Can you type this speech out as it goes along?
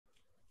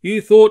You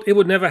thought it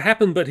would never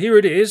happen, but here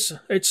it is.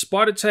 It's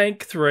Spider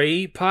Tank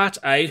 3, Part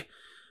 8.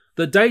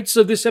 The dates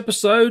of this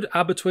episode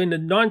are between the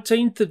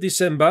 19th of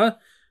December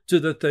to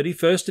the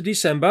 31st of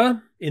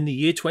December in the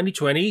year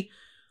 2020.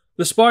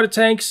 The Spider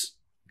Tank's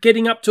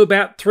getting up to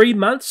about 3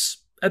 months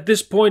at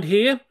this point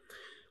here.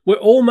 We're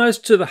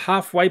almost to the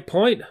halfway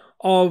point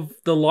of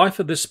the life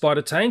of this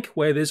Spider Tank,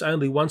 where there's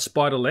only one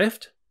spider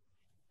left.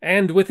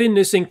 And within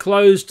this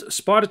enclosed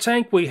Spider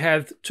Tank, we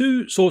have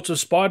two sorts of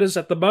spiders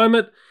at the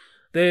moment.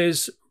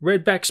 There's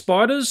Redback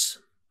Spiders,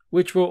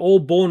 which were all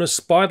born as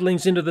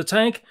spiderlings into the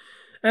tank.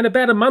 And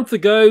about a month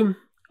ago,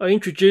 I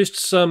introduced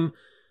some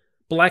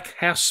black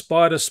house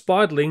spider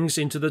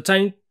spiderlings into the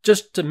tank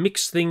just to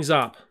mix things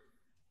up.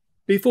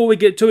 Before we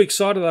get too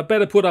excited, I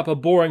better put up a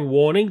boring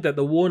warning that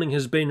the warning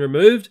has been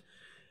removed.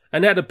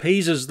 And that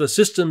appeases the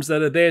systems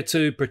that are there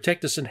to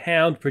protect us and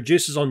hound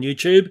producers on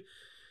YouTube.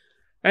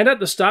 And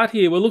at the start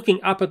here, we're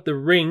looking up at the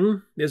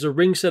ring. There's a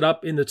ring set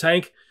up in the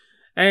tank.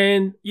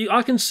 And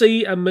I can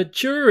see a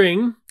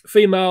maturing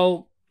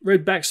female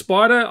redback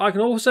spider. I can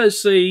also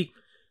see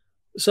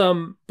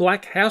some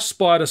black house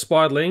spider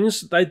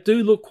spiderlings. They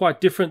do look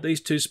quite different,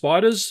 these two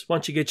spiders,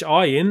 once you get your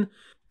eye in.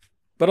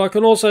 But I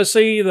can also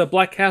see the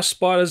black house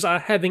spiders are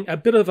having a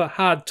bit of a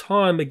hard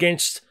time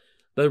against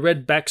the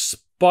redback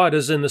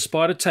spiders in the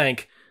spider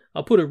tank.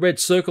 I'll put a red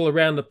circle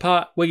around the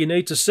part where you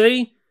need to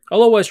see.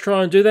 I'll always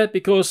try and do that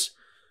because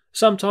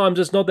sometimes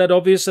it's not that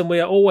obvious and we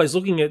are always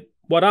looking at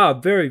what are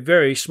very,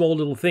 very small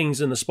little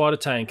things in the spider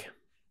tank.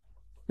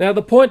 Now,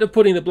 the point of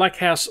putting the black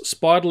house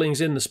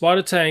spiderlings in the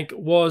spider tank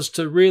was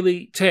to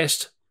really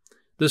test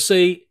to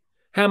see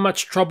how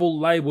much trouble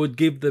they would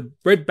give the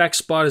redback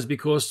spiders,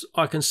 because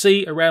I can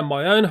see around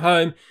my own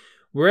home,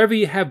 wherever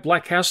you have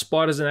black house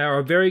spiders, and they are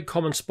a very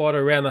common spider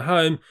around the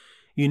home,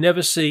 you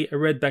never see a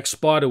redback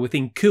spider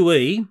within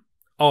QE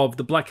of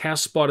the black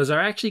house spiders.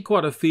 Are actually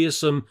quite a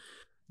fearsome,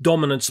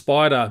 dominant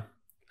spider.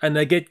 And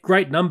they get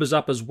great numbers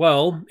up as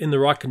well in the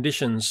right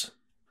conditions.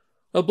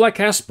 Well, black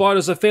house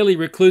spiders are fairly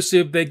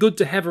reclusive. They're good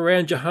to have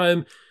around your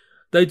home.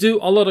 They do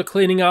a lot of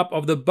cleaning up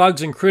of the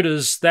bugs and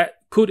critters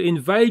that could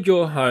invade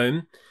your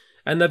home.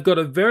 And they've got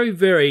a very,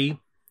 very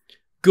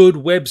good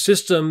web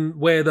system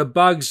where the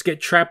bugs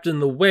get trapped in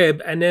the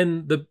web, and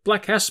then the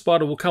black house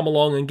spider will come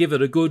along and give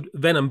it a good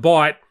venom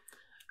bite.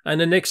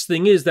 And the next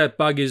thing is that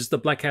bug is the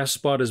black house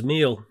spider's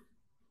meal.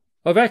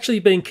 I've actually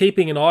been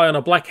keeping an eye on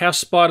a black house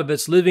spider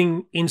that's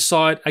living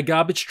inside a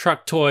garbage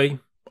truck toy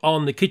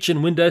on the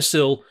kitchen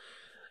windowsill,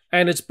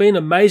 and it's been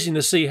amazing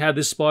to see how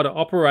this spider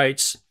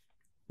operates.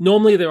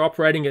 Normally they're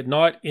operating at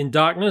night in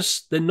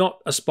darkness. They're not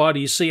a spider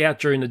you see out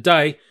during the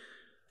day,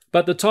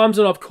 but the times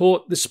that I've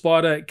caught this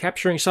spider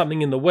capturing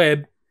something in the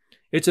web,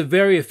 it's a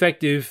very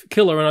effective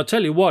killer, and I'll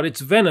tell you what,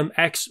 its venom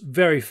acts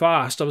very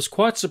fast. I was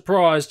quite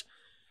surprised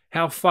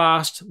how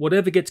fast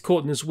whatever gets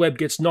caught in this web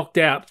gets knocked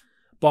out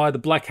by the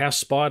black house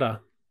spider.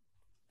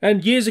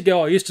 And years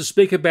ago I used to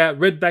speak about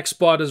redback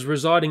spiders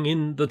residing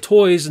in the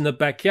toys in the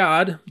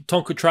backyard,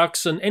 Tonka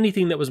trucks and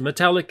anything that was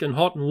metallic and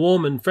hot and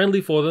warm and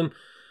friendly for them.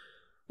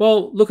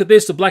 Well, look at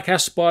this, the black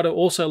house spider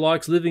also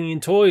likes living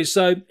in toys,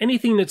 so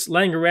anything that's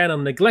laying around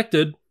and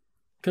neglected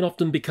can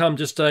often become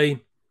just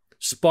a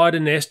spider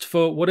nest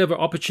for whatever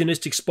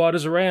opportunistic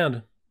spiders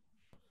around.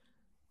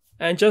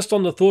 And just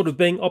on the thought of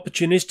being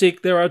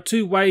opportunistic, there are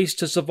two ways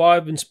to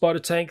survive in Spider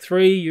Tank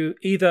 3. You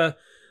either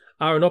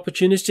are an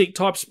opportunistic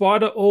type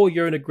spider or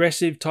you're an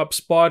aggressive type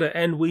spider.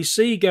 And we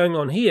see going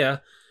on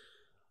here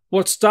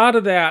what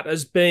started out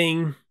as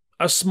being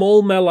a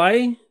small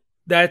melee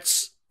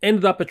that's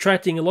ended up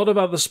attracting a lot of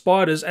other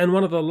spiders, and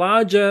one of the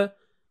larger,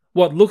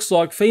 what looks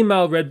like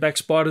female redback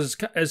spiders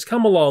has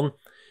come along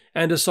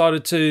and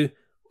decided to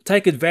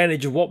take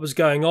advantage of what was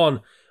going on.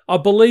 I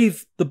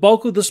believe the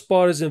bulk of the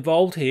spiders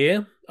involved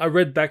here are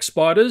redback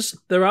spiders.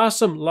 There are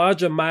some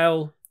larger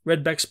male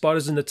redback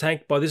spiders in the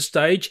tank by this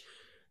stage.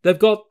 They've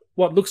got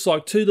what looks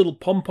like two little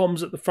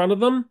pom-poms at the front of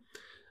them,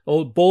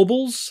 or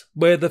baubles,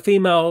 where the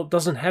female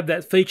doesn't have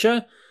that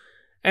feature.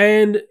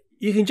 And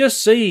you can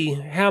just see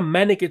how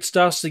manic it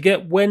starts to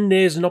get when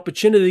there's an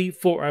opportunity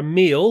for a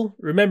meal.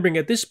 Remembering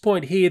at this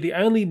point here, the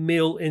only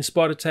meal in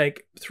Spider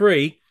Tank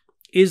 3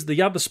 is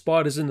the other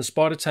spiders in the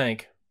Spider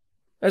Tank.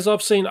 As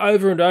I've seen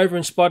over and over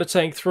in Spider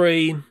Tank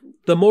 3,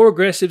 the more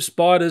aggressive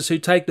spiders who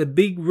take the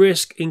big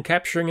risk in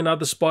capturing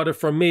another spider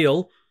for a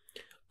meal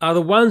are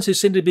the ones who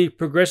seem to be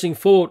progressing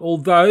forward,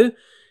 although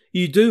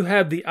you do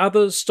have the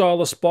other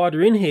style of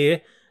spider in here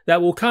that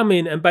will come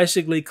in and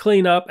basically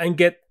clean up and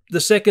get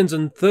the second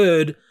and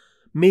third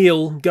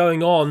meal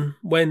going on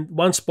when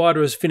one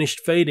spider has finished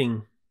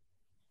feeding.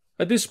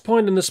 At this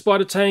point in the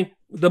spider tank,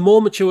 the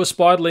more mature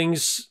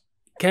spiderlings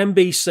can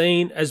be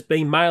seen as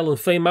being male and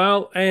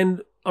female,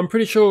 and I'm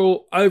pretty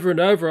sure over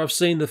and over I've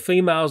seen the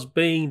females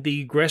being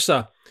the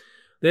aggressor.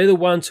 They're the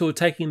ones who are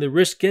taking the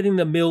risk, getting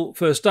the meal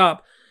first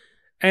up,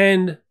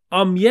 and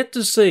I'm yet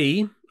to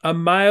see a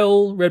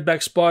male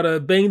redback spider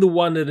being the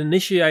one that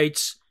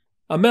initiates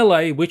a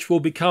melee which will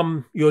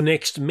become your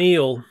next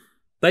meal.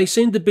 They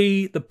seem to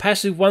be the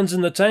passive ones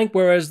in the tank,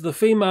 whereas the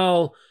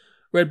female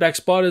redback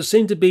spiders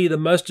seem to be the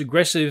most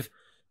aggressive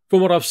from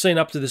what I've seen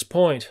up to this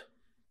point.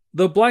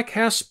 The black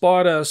house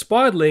spider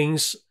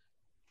spiderlings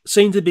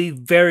seem to be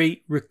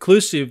very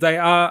reclusive. They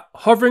are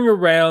hovering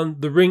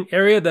around the ring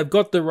area. They've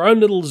got their own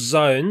little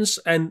zones,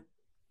 and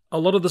a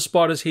lot of the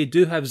spiders here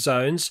do have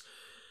zones,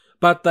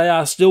 but they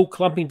are still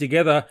clumping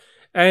together,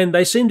 and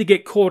they seem to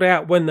get caught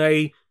out when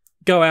they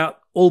go out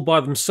all by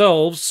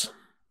themselves.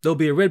 There'll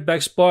be a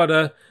redback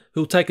spider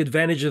who'll take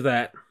advantage of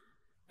that.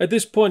 At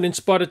this point in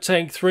Spider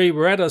Tank 3,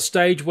 we're at a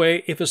stage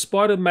where if a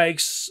spider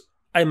makes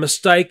a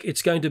mistake,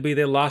 it's going to be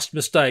their last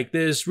mistake.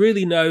 There's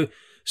really no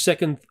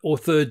second or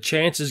third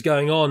chances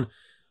going on.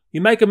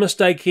 You make a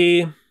mistake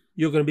here,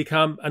 you're going to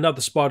become another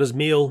spider's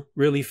meal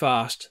really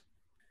fast.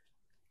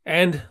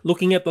 And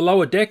looking at the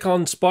lower deck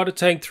on Spider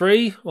Tank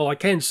 3, well, I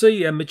can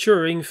see a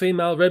maturing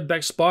female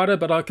redback spider,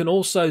 but I can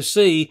also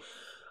see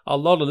a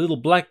lot of little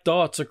black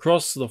dots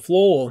across the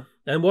floor.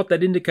 And what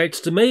that indicates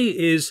to me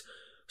is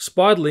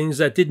spiderlings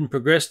that didn't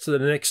progress to the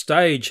next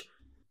stage.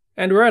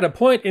 And we're at a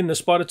point in the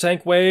spider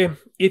tank where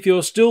if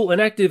you're still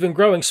an active and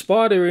growing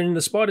spider in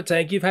the spider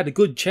tank, you've had a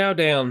good chow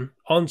down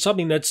on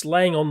something that's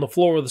laying on the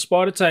floor of the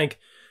spider tank.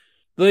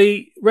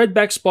 The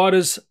redback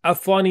spiders are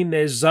finding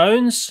their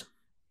zones,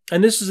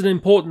 and this is an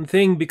important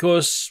thing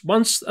because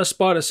once a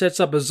spider sets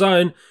up a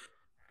zone,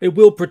 it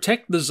will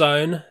protect the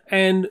zone.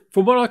 And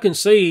from what I can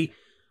see,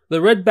 the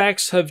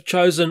redbacks have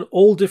chosen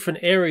all different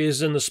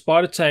areas in the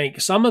spider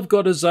tank. Some have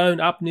got a zone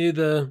up near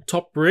the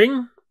top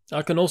ring.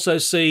 I can also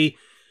see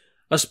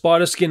a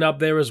spider skin up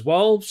there as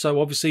well.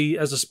 So obviously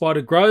as a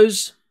spider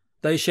grows,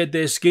 they shed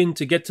their skin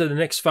to get to the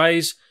next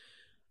phase.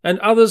 And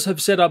others have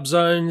set up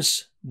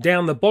zones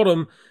down the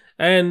bottom.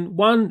 And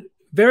one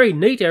very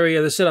neat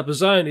area to set up a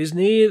zone is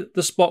near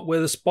the spot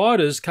where the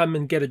spiders come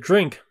and get a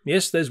drink.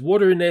 Yes, there's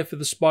water in there for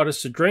the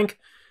spiders to drink.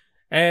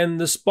 And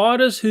the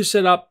spiders who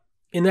set up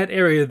in that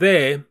area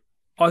there,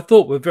 I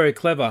thought were very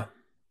clever.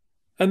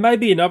 And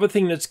maybe another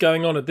thing that's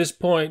going on at this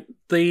point,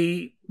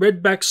 the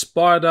redback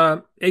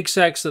spider egg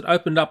sacs that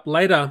opened up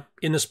later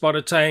in the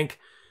spider tank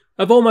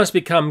have almost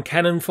become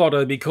cannon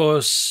fodder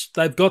because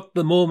they've got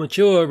the more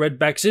mature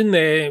redbacks in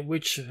there,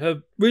 which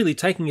have really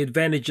taken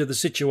advantage of the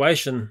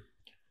situation.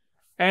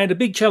 And a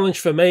big challenge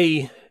for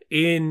me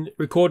in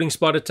recording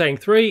Spider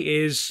Tank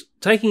 3 is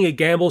taking a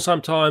gamble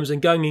sometimes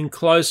and going in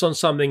close on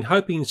something,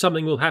 hoping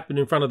something will happen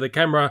in front of the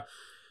camera.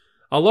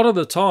 A lot of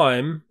the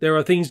time, there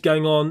are things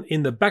going on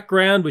in the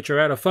background which are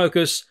out of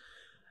focus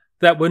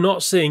that we're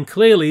not seeing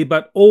clearly,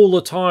 but all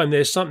the time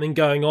there's something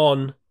going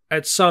on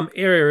at some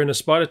area in a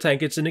spider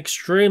tank. It's an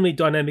extremely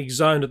dynamic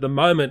zone at the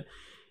moment.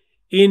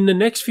 In the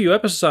next few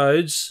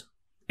episodes,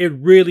 it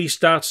really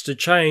starts to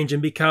change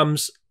and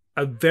becomes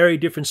a very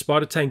different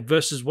spider tank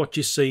versus what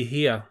you see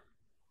here.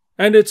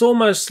 And it's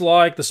almost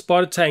like the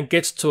spider tank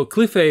gets to a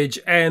cliff edge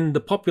and the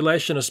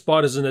population of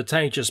spiders in the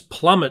tank just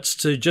plummets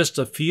to just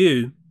a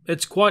few.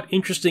 It's quite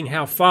interesting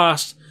how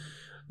fast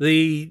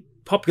the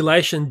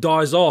population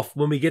dies off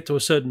when we get to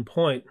a certain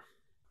point.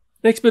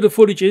 Next bit of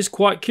footage is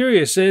quite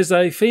curious. There's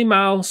a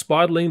female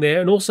spiderling there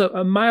and also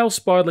a male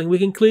spiderling. We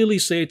can clearly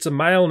see it's a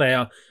male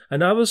now.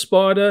 Another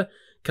spider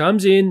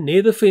comes in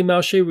near the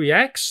female, she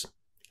reacts,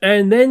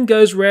 and then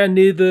goes around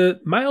near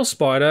the male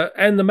spider,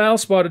 and the male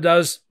spider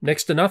does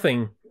next to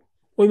nothing.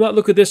 We might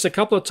look at this a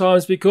couple of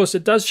times because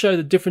it does show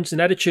the difference in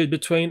attitude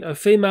between a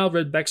female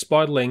redback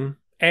spiderling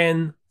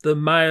and the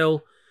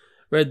male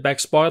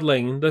redback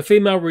spiderling. The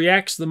female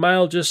reacts, the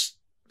male just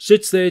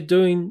sits there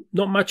doing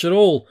not much at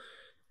all.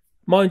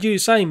 Mind you,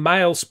 saying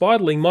male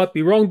spiderling might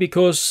be wrong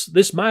because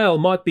this male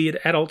might be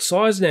at adult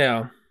size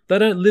now. They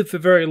don't live for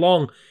very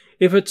long.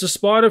 If it's a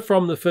spider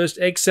from the first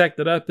egg sac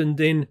that opened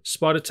in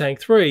Spider Tank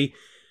 3,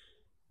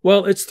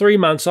 well, it's 3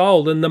 months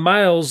old and the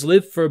males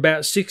live for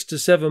about 6 to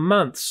 7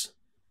 months.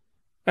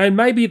 And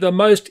maybe the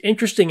most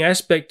interesting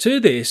aspect to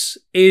this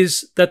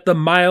is that the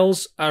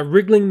males are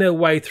wriggling their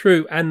way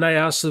through and they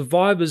are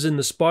survivors in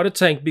the spider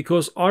tank,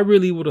 because I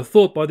really would have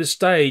thought by this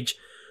stage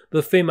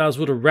the females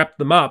would have wrapped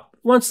them up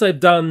once they've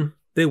done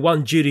their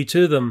one duty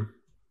to them.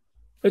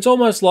 It's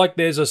almost like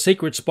there's a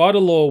secret spider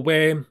law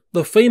where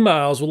the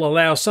females will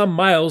allow some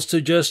males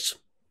to just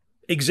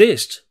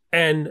exist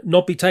and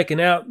not be taken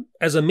out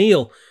as a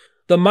meal.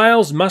 The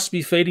males must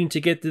be feeding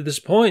to get to this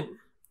point.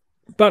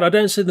 But I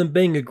don't see them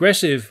being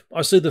aggressive.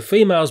 I see the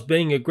females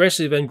being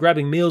aggressive and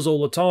grabbing meals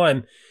all the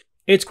time.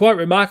 It's quite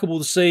remarkable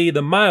to see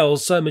the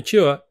males so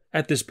mature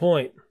at this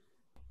point.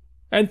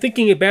 And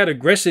thinking about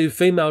aggressive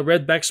female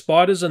redback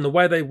spiders and the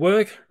way they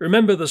work,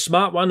 remember the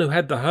smart one who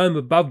had the home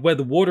above where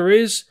the water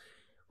is?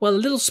 Well, a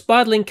little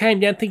spiderling came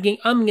down thinking,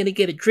 I'm going to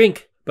get a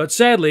drink. But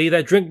sadly,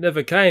 that drink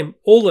never came.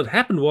 All that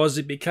happened was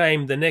it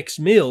became the next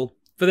meal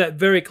for that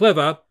very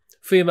clever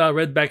female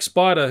redback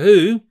spider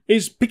who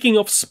is picking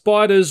off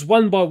spiders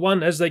one by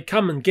one as they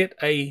come and get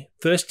a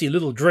thirsty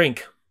little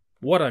drink.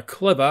 What a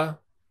clever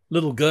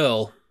little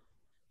girl.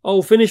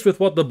 I'll finish with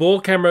what the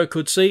ball camera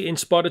could see in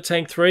Spider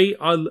Tank 3.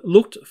 I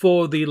looked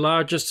for the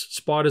largest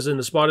spiders in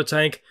the spider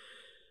tank.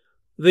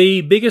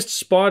 The biggest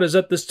spiders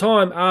at this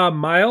time are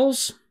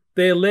males.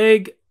 Their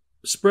leg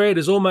spread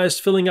is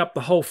almost filling up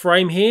the whole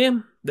frame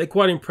here. They're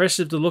quite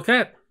impressive to look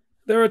at.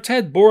 They're a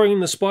tad boring.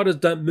 The spiders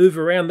don't move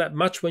around that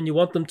much when you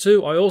want them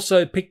to. I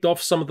also picked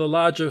off some of the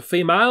larger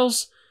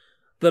females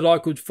that I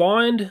could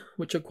find,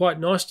 which are quite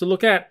nice to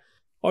look at.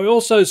 I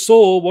also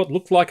saw what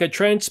looked like a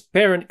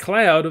transparent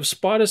cloud of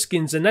spider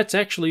skins, and that's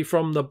actually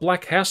from the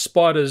black house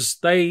spiders.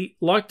 They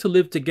like to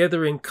live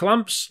together in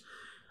clumps.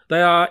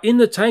 They are in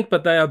the tank,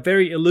 but they are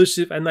very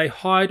elusive, and they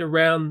hide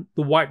around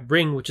the white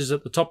ring, which is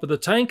at the top of the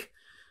tank.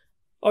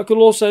 I could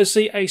also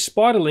see a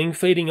spiderling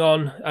feeding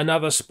on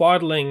another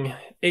spiderling.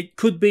 It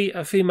could be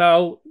a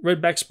female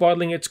redback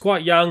spiderling. It's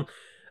quite young,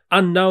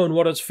 unknown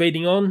what it's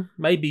feeding on.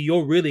 Maybe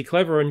you're really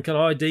clever and can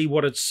ID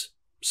what it's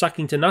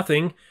sucking to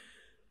nothing.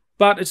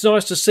 But it's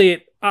nice to see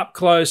it up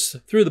close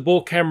through the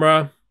ball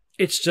camera.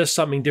 It's just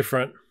something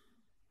different.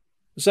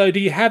 So do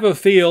you have a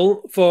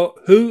feel for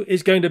who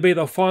is going to be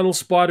the final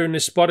spider in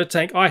this spider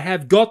tank? I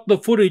have got the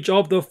footage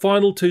of the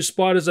final two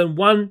spiders and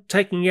one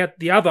taking out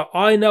the other.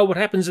 I know what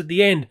happens at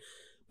the end.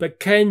 But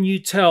can you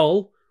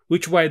tell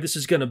which way this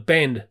is going to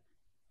bend?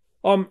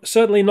 I'm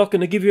certainly not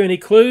going to give you any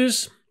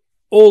clues.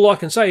 All I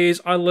can say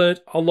is I learnt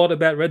a lot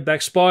about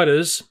redback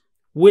spiders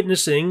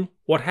witnessing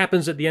what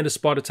happens at the end of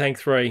Spider Tank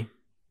 3.